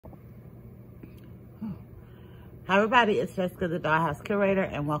Hi everybody, it's Jessica, the Dollhouse Curator,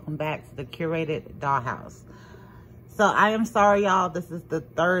 and welcome back to the Curated Dollhouse. So I am sorry, y'all. This is the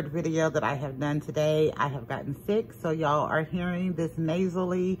third video that I have done today. I have gotten sick, so y'all are hearing this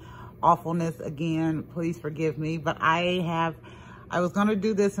nasally awfulness again. Please forgive me, but I was gonna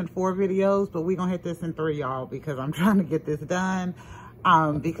do this in 4 videos, but we're gonna hit this in 3, y'all, because I'm trying to get this done.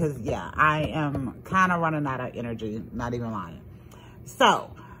 Because yeah, I am kind of running out of energy, not even lying.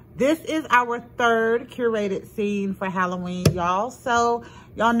 So this is our third curated scene for Halloween, y'all. So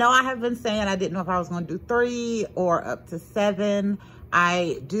y'all know I have been saying I didn't know if I was going to do 3 or up to 7.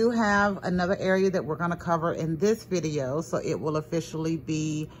 I do have another area that we're going to cover in this video, so it will officially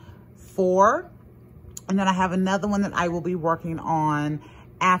be 4. And then I have another one that I will be working on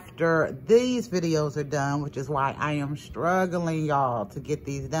after these videos are done, which is why I am struggling, y'all, to get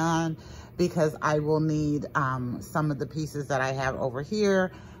these done, because I will need some of the pieces that I have over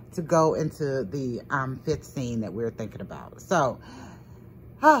here to go into the 5th scene that we're thinking about. So,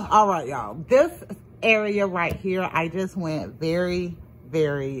 all right, y'all. This area right here, I just went very,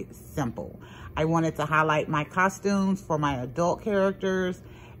 very simple. I wanted to highlight my costumes for my adult characters.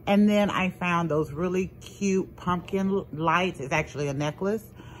 And then I found those really cute pumpkin lights. It's actually a necklace.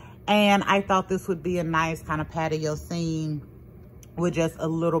 And I thought this would be a nice kind of patio scene with just a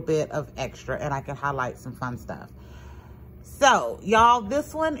little bit of extra, and I could highlight some fun stuff. So, y'all,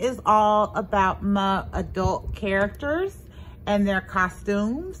 this one is all about my adult characters and their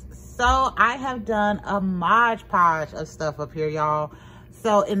costumes. So, I have done a Mod Podge of stuff up here, y'all.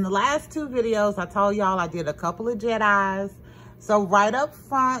 So, in the last 2 videos, I told y'all I did a couple of Jedis. So, right up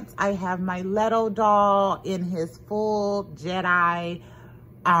front, I have my Leto doll in his full Jedi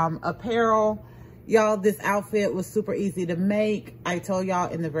apparel. Y'all, this outfit was super easy to make. I told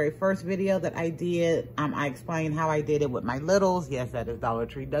y'all in the very first video that I did, I explained how I did it with my littles. Yes, that is Dollar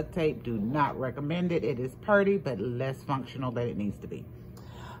Tree duct tape. Do not recommend it. It is pretty, but less functional than it needs to be.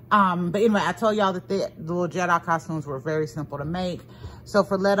 But anyway, I told y'all that the little Jedi costumes were very simple to make. So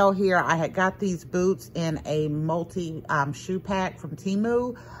for Leto here, I had got these boots in a multi shoe pack from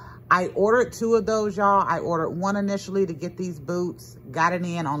Temu. I ordered 2 of those, y'all. I ordered 1 initially to get these boots. Got it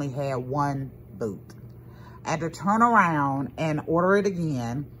in, only had 1 boot. I had to turn around and order it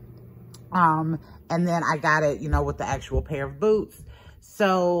again. And then I got it, you know, with the actual pair of boots.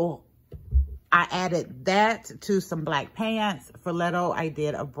 So I added that to some black pants. For Leto, I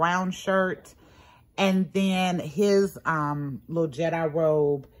did a brown shirt. And then his little Jedi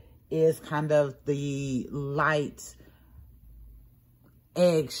robe is kind of the light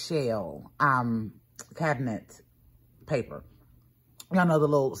eggshell cabinet paper. Y'all know the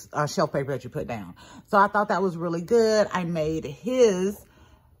little shelf paper that you put down. So I thought that was really good. I made his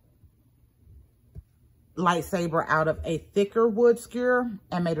lightsaber out of a thicker wood skewer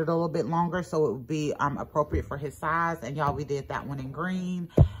and made it a little bit longer so it would be appropriate for his size. And y'all, we did that one in green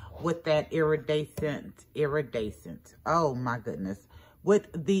with that iridescent, oh my goodness, with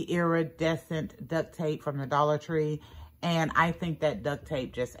the iridescent duct tape from the Dollar Tree. And I think that duct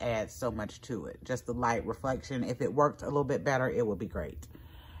tape just adds so much to it. Just the light reflection. If it worked a little bit better, it would be great.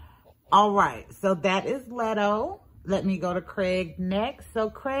 All right. So that is Leto. Let me go to Craig next.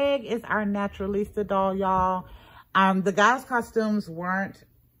 So Craig is our Naturalista doll, y'all. The guys' costumes weren't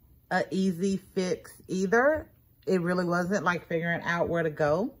an easy fix either. It really wasn't, like figuring out where to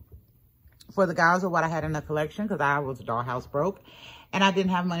go for the guys or what I had in the collection, because I was dollhouse broke. And I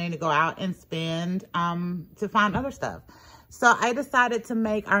didn't have money to go out and spend to find other stuff. So I decided to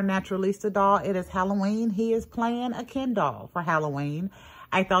make our Naturalista doll. It is Halloween. He is playing a Ken doll for Halloween.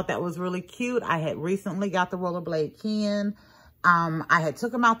 I thought that was really cute. I had recently got the rollerblade Ken. I had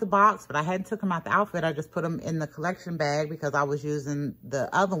took him out the box, but I hadn't took him out the outfit. I just put him in the collection bag because I was using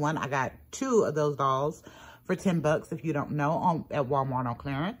the other one. I got 2 of those dolls for $10, if you don't know, at Walmart on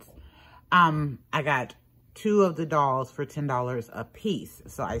clearance. I got 2 of the dolls for $10 a piece.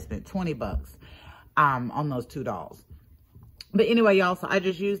 So I spent $20 on those 2 dolls. But anyway, y'all, so I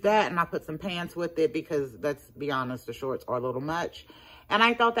just used that and I put some pants with it because, let's be honest, the shorts are a little much. And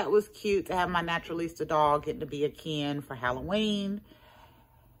I thought that was cute to have my Naturalista doll getting to be a Ken for Halloween.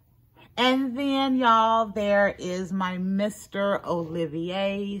 And then, y'all, there is my Mr.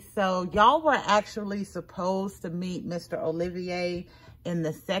 Olivier. So y'all were actually supposed to meet Mr. Olivier in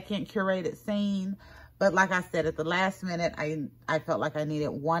the 2nd curated scene. But like I said, at the last minute, I felt like I needed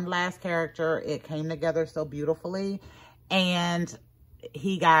one last character. It came together so beautifully. And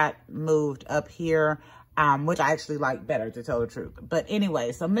he got moved up here, which I actually like better, to tell the truth. But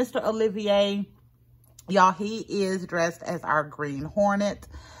anyway, so Mr. Olivier, y'all, he is dressed as our Green Hornet.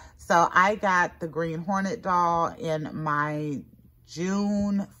 So I got the Green Hornet doll in my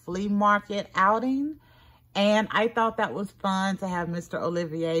June flea market outing. And I thought that was fun to have Mr.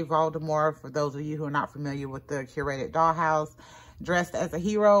 Olivier Voldemort, for those of you who are not familiar with the Curated Dollhouse, dressed as a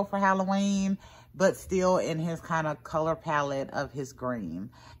hero for Halloween, but still in his kind of color palette of his green.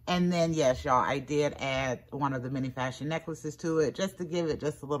 And then, yes, y'all, I did add one of the mini fashion necklaces to it, just to give it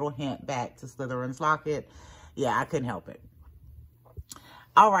just a little hint back to Slytherin's locket. Yeah, I couldn't help it.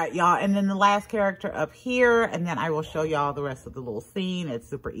 All right, y'all, and then the last character up here, and then I will show y'all the rest of the little scene. It's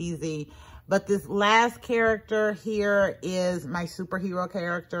super easy. But this last character here is my superhero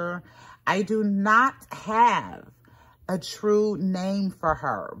character. I do not have a true name for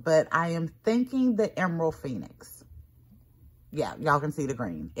her, but I am thinking the Emerald Phoenix. Yeah, y'all can see the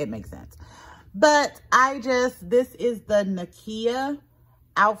green. It makes sense. But this is the Nakia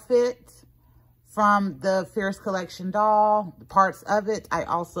outfit from the Fierce Collection doll, parts of it. I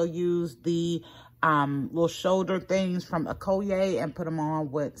also used the little shoulder things from Okoye and put them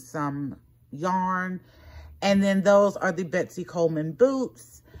on with some yarn. And then those are the Betsy Coleman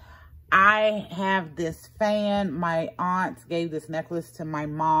boots. I have this fan. My aunt gave this necklace to my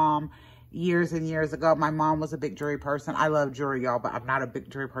mom years and years ago. My mom was a big jewelry person. I love jewelry, y'all, but I'm not a big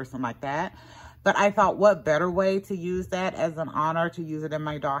jewelry person like that. But I thought, what better way to use that as an honor to use it in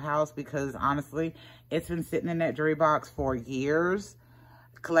my dollhouse? Because honestly, it's been sitting in that jewelry box for years,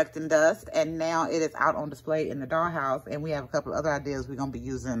 collecting dust, and now it is out on display in the dollhouse, and we have a couple of other ideas we're going to be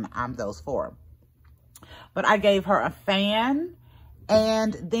using those for. But I gave her a fan,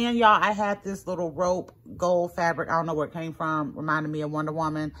 and then, y'all, I had this little rope gold fabric. I don't know where it came from. Reminded me of Wonder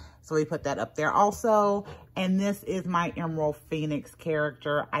Woman, so we put that up there also. And this is my Emerald Phoenix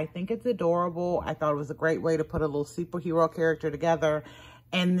character. I think it's adorable. I thought it was a great way to put a little superhero character together.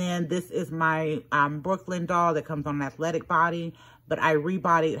 And then this is my Brooklyn doll that comes on an athletic body, but I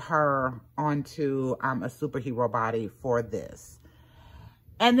rebodied her onto a superhero body for this.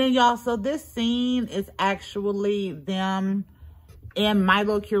 And then, y'all, so this scene is actually them in my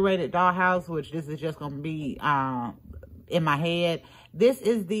little curated dollhouse, which this is just going to be in my head. This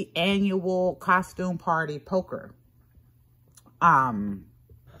is the annual costume party poker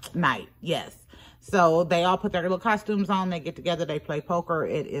night. Yes. So they all put their little costumes on. They get together. They play poker.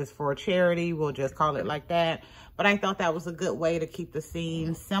 It is for charity. We'll just call it like that. But I thought that was a good way to keep the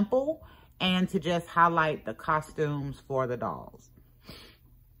scene simple and to just highlight the costumes for the dolls.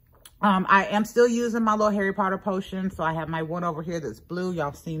 I am still using my little Harry Potter potion. So I have my one over here that's blue.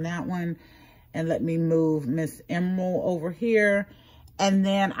 Y'all seen that one. And let me move Miss Emerald over here. And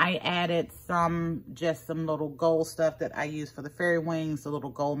then I added just some little gold stuff that I use for the fairy wings, a little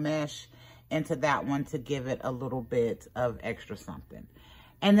gold mesh into that one to give it a little bit of extra something.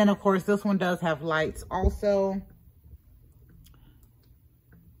 And then, of course, this one does have lights also.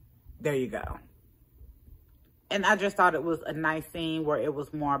 There you go. And I just thought it was a nice scene where it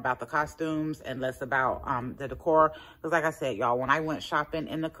was more about the costumes and less about the decor. Because like I said, y'all, when I went shopping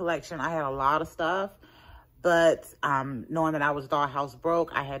in the collection, I had a lot of stuff. But knowing that I was dollhouse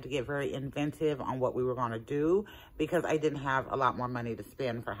broke, I had to get very inventive on what we were going to do because I didn't have a lot more money to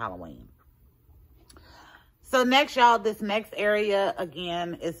spend for Halloween. So next, y'all, this next area,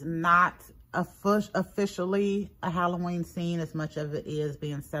 again, is not officially a Halloween scene as much as it is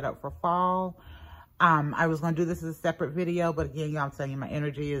being set up for fall. I was going to do this as a separate video, but again, y'all, I'm telling you, my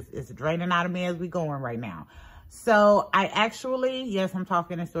energy is draining out of me as we going right now. So I actually, yes, I'm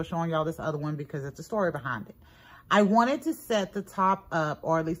talking and still showing y'all this other one because it's a story behind it. I wanted to set the top up,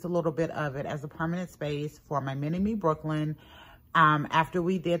 or at least a little bit of it, as a permanent space for my Mini-Me Brooklyn after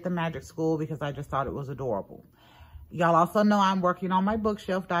we did the magic school because I just thought it was adorable. Y'all also know I'm working on my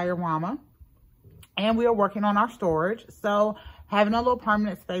bookshelf diorama and we are working on our storage. So having a little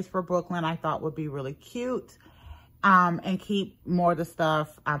permanent space for Brooklyn, I thought would be really cute. And keep more of the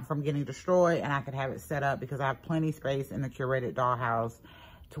stuff from getting destroyed, and I could have it set up because I have plenty of space in the curated dollhouse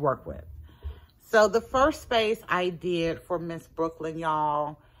to work with. So the first space I did for Miss Brooklyn,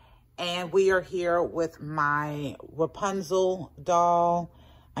 y'all, and we are here with my Rapunzel doll.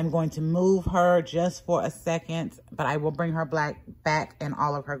 I'm going to move her just for a second, but I will bring her back in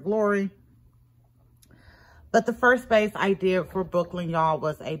all of her glory. But the first space I did for Brooklyn, y'all,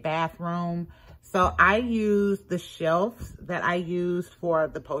 was a bathroom. So I used the shelves that I used for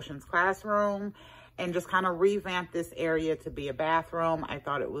the Potions classroom and just kind of revamped this area to be a bathroom. I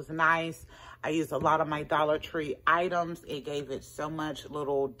thought it was nice. I used a lot of my Dollar Tree items. It gave it so much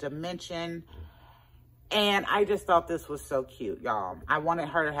little dimension. And I just thought this was so cute, y'all. I wanted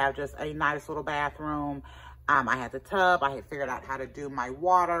her to have just a nice little bathroom. I had the tub. I had figured out how to do my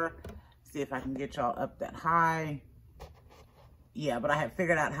water. See if I can get y'all up that high. Yeah, but I had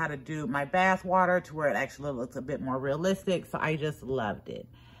figured out how to do my bath water to where it actually looks a bit more realistic. So I just loved it.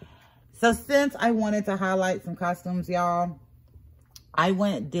 So since I wanted to highlight some costumes, y'all, I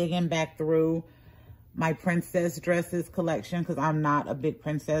went digging back through my princess dresses collection because I'm not a big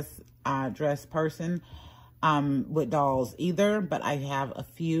princess dress person with dolls either, but I have a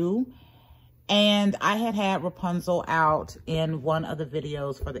few. And I had Rapunzel out in one of the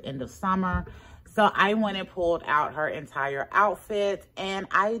videos for the end of summer. So I went and pulled out her entire outfit and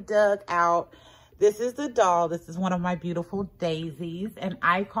I dug out, this is the doll. This is one of my beautiful daisies and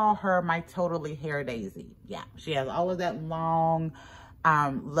I call her my totally hair daisy. Yeah, she has all of that long,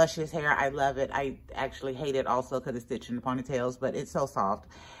 luscious hair. I love it. I actually hate it also because it's stitched in the ponytails, but it's so soft.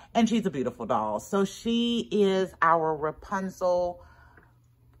 And she's a beautiful doll. So she is our Rapunzel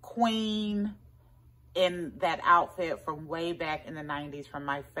queen in that outfit from way back in the 90s, from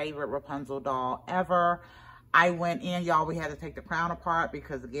my favorite Rapunzel doll ever. I went in, y'all, we had to take the crown apart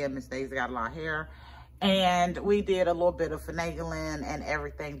because, again, Miss Daisy got a lot of hair. And we did a little bit of finagling and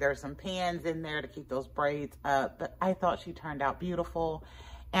everything. There's some pins in there to keep those braids up. But I thought she turned out beautiful.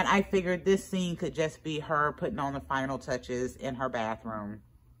 And I figured this scene could just be her putting on the final touches in her bathroom,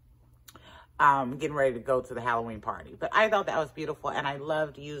 getting ready to go to the Halloween party. But I thought that was beautiful. And I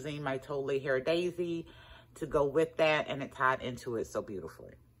loved using my totally hair daisy to go with that. And it tied into it so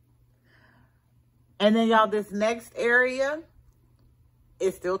beautifully. And then, y'all, this next area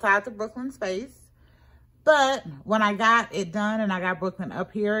is still tied to Brooklyn's face. But when I got it done and I got Brooklyn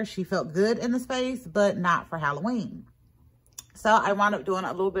up here, she felt good in the space, but not for Halloween. So I wound up doing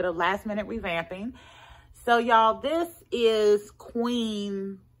a little bit of last minute revamping. So, y'all, this is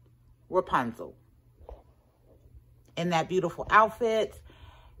Queen Rapunzel in that beautiful outfit.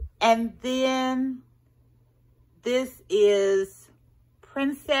 And then this is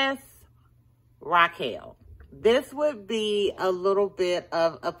Princess Raquel. This would be a little bit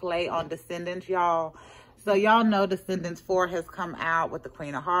of a play on Descendants, y'all. So y'all know Descendants 4 has come out with the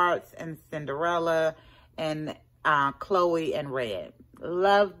Queen of Hearts and Cinderella and Chloe and Red.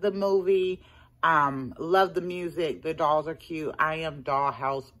 Love the movie. Love the music. The dolls are cute. I am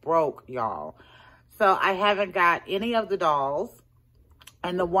dollhouse broke, y'all. So I haven't got any of the dolls.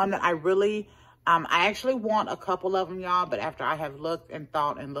 And the one that I really, I actually want a couple of them, y'all. But after I have looked and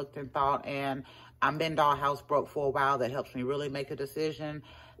thought and looked and thought, and I've been dollhouse broke for a while, that helps me really make a decision.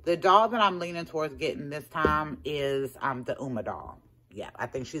 The doll that I'm leaning towards getting this time is the Uma doll. Yeah, I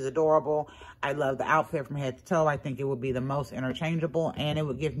think she's adorable. I love the outfit from head to toe. I think it would be the most interchangeable, and it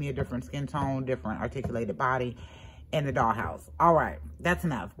would give me a different skin tone, different articulated body in the dollhouse. All right, that's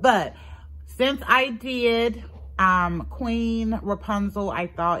enough. But since I did Queen Rapunzel, I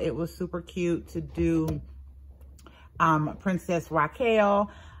thought it was super cute to do Princess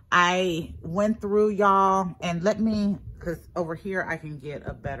Raquel. I went through, y'all, and let me, because over here I can get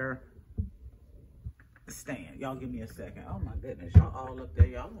a better stand. Y'all give me a second. Oh my goodness, y'all all up there.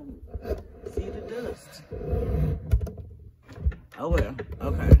 Y'all gonna see the dust. Oh well,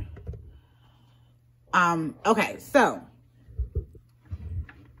 okay. Okay, so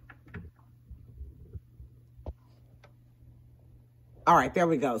all right, there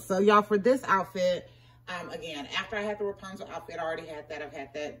we go. So y'all, for this outfit, again, after I had the Rapunzel outfit, I already had that. I've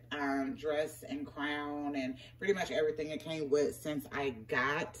had that dress and crown and pretty much everything it came with since I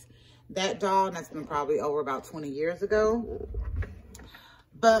got that doll. And that's been probably over about 20 years ago.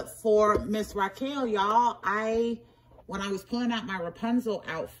 But for Miss Raquel, y'all, when I was pulling out my Rapunzel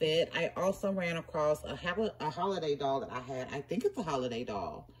outfit, I also ran across a holiday doll that I had. I think it's a holiday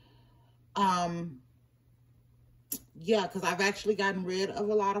doll. Yeah, because I've actually gotten rid of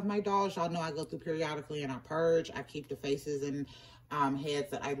a lot of my dolls. Y'all know I go through periodically and I purge. I keep the faces and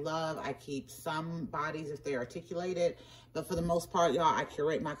heads that I love. I keep some bodies if they're articulated. But for the most part, y'all, I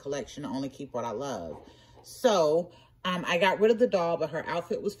curate my collection to only keep what I love. So I got rid of the doll, but her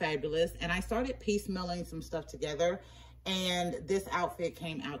outfit was fabulous. And I started piecemealing some stuff together. And this outfit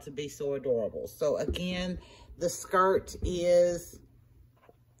came out to be so adorable. So again, the skirt is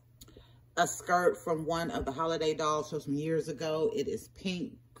a skirt from one of the holiday dolls from some years ago. It is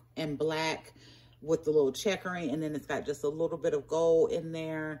pink and black with the little checkering, and then it's got just a little bit of gold in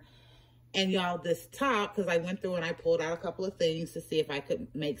there. And y'all, this top, because I went through and I pulled out a couple of things to see if I could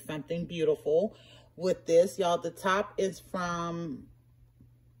make something beautiful with this. Y'all, the top is from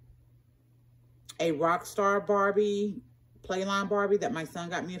a Rockstar Barbie, Playline Barbie that my son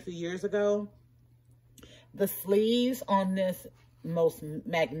got me a few years ago. The sleeves on this most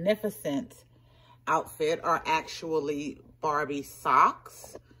magnificent outfit are actually Barbie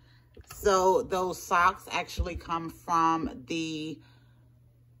socks. So those socks actually come from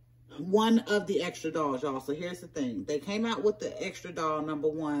one of the extra dolls, y'all. So here's the thing. They came out with the extra doll, number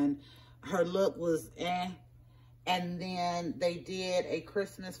one. Her look was And then they did a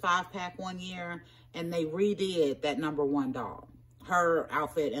Christmas 5-pack one year, and they redid that #1 doll. Her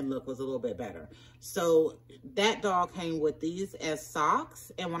outfit and look was a little bit better. So that doll came with these as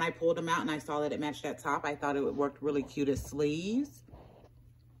socks. And when I pulled them out and I saw that it matched that top, I thought it worked really cute as sleeves.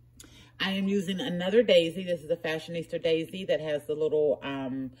 I am using another daisy. This is a Fashionista daisy that has the little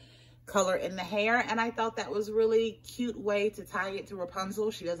color in the hair. And I thought that was a really cute way to tie it to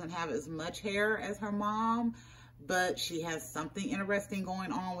Rapunzel. She doesn't have as much hair as her mom, but she has something interesting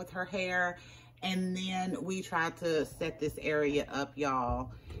going on with her hair. And then we tried to set this area up,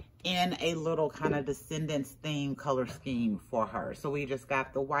 y'all, in a little kind of Descendants theme color scheme for her. So we just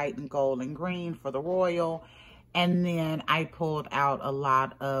got the white and gold and green for the royal. And then I pulled out a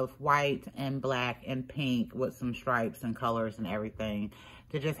lot of white and black and pink with some stripes and colors and everything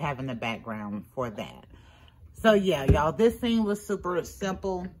to just have in the background for that. So yeah, y'all, this scene was super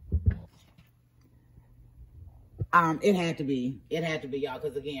simple. It had to be, y'all,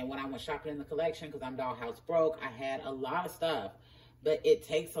 because again, when I went shopping in the collection, because I'm dollhouse broke, I had a lot of stuff, but it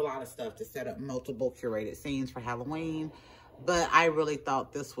takes a lot of stuff to set up multiple curated scenes for Halloween. But I really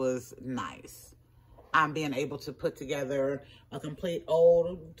thought this was nice. Being able to put together a complete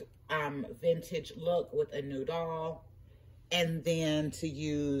old vintage look with a new doll, and then to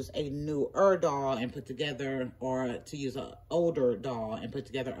use a newer doll and put together, or to use an older doll and put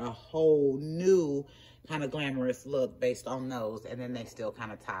together a whole new kind of glamorous look based on those, and then they still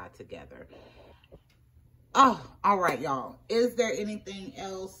kind of tie together. Oh, all right, y'all. Is there anything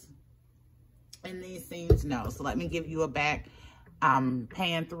else in these scenes? No. So let me give you a back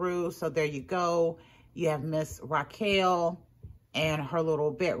pan through. So there you go. You have Miss Raquel and her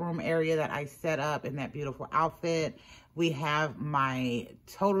little bedroom area that I set up in that beautiful outfit. We have my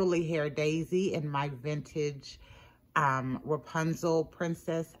totally hair Daisy in my vintage Rapunzel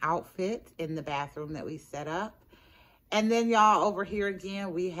princess outfit in the bathroom that we set up. And then y'all, over here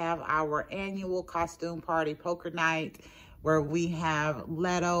again, we have our annual costume party poker night, where we have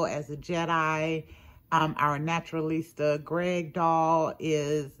Leto as a Jedi. Our Naturalista Greg doll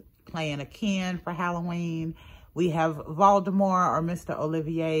is playing a Ken for Halloween. We have Voldemort, or Mr.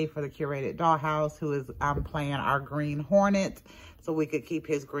 Olivier, for the curated dollhouse, who is playing our Green Hornet, so we could keep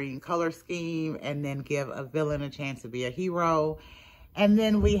his green color scheme and then give a villain a chance to be a hero. And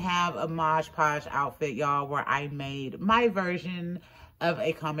then we have a Mod Podge outfit, y'all, where I made my version of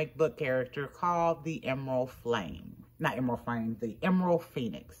a comic book character called the Emerald Flame. Not Emerald Flame, the Emerald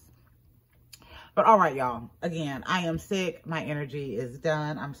Phoenix. But all right, y'all. Again, I am sick. My energy is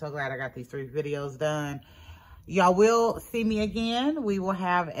done. I'm so glad I got these 3 videos done. Y'all will see me again. We will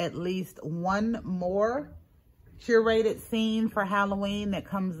have at least one more curated scene for Halloween that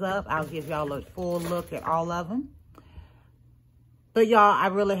comes up. I'll give y'all a full look at all of them. But y'all, I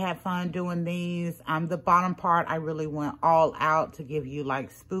really had fun doing these. The bottom part, I really went all out to give you like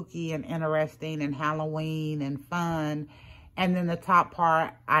spooky and interesting and Halloween and fun. And then the top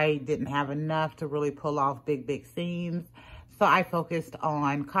part, I didn't have enough to really pull off big scenes. So I focused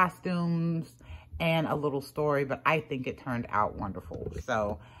on costumes and a little story, but I think it turned out wonderful.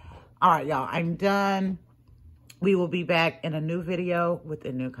 So, all right, y'all, I'm done. We will be back in a new video with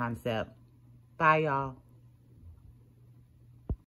a new concept. Bye, y'all.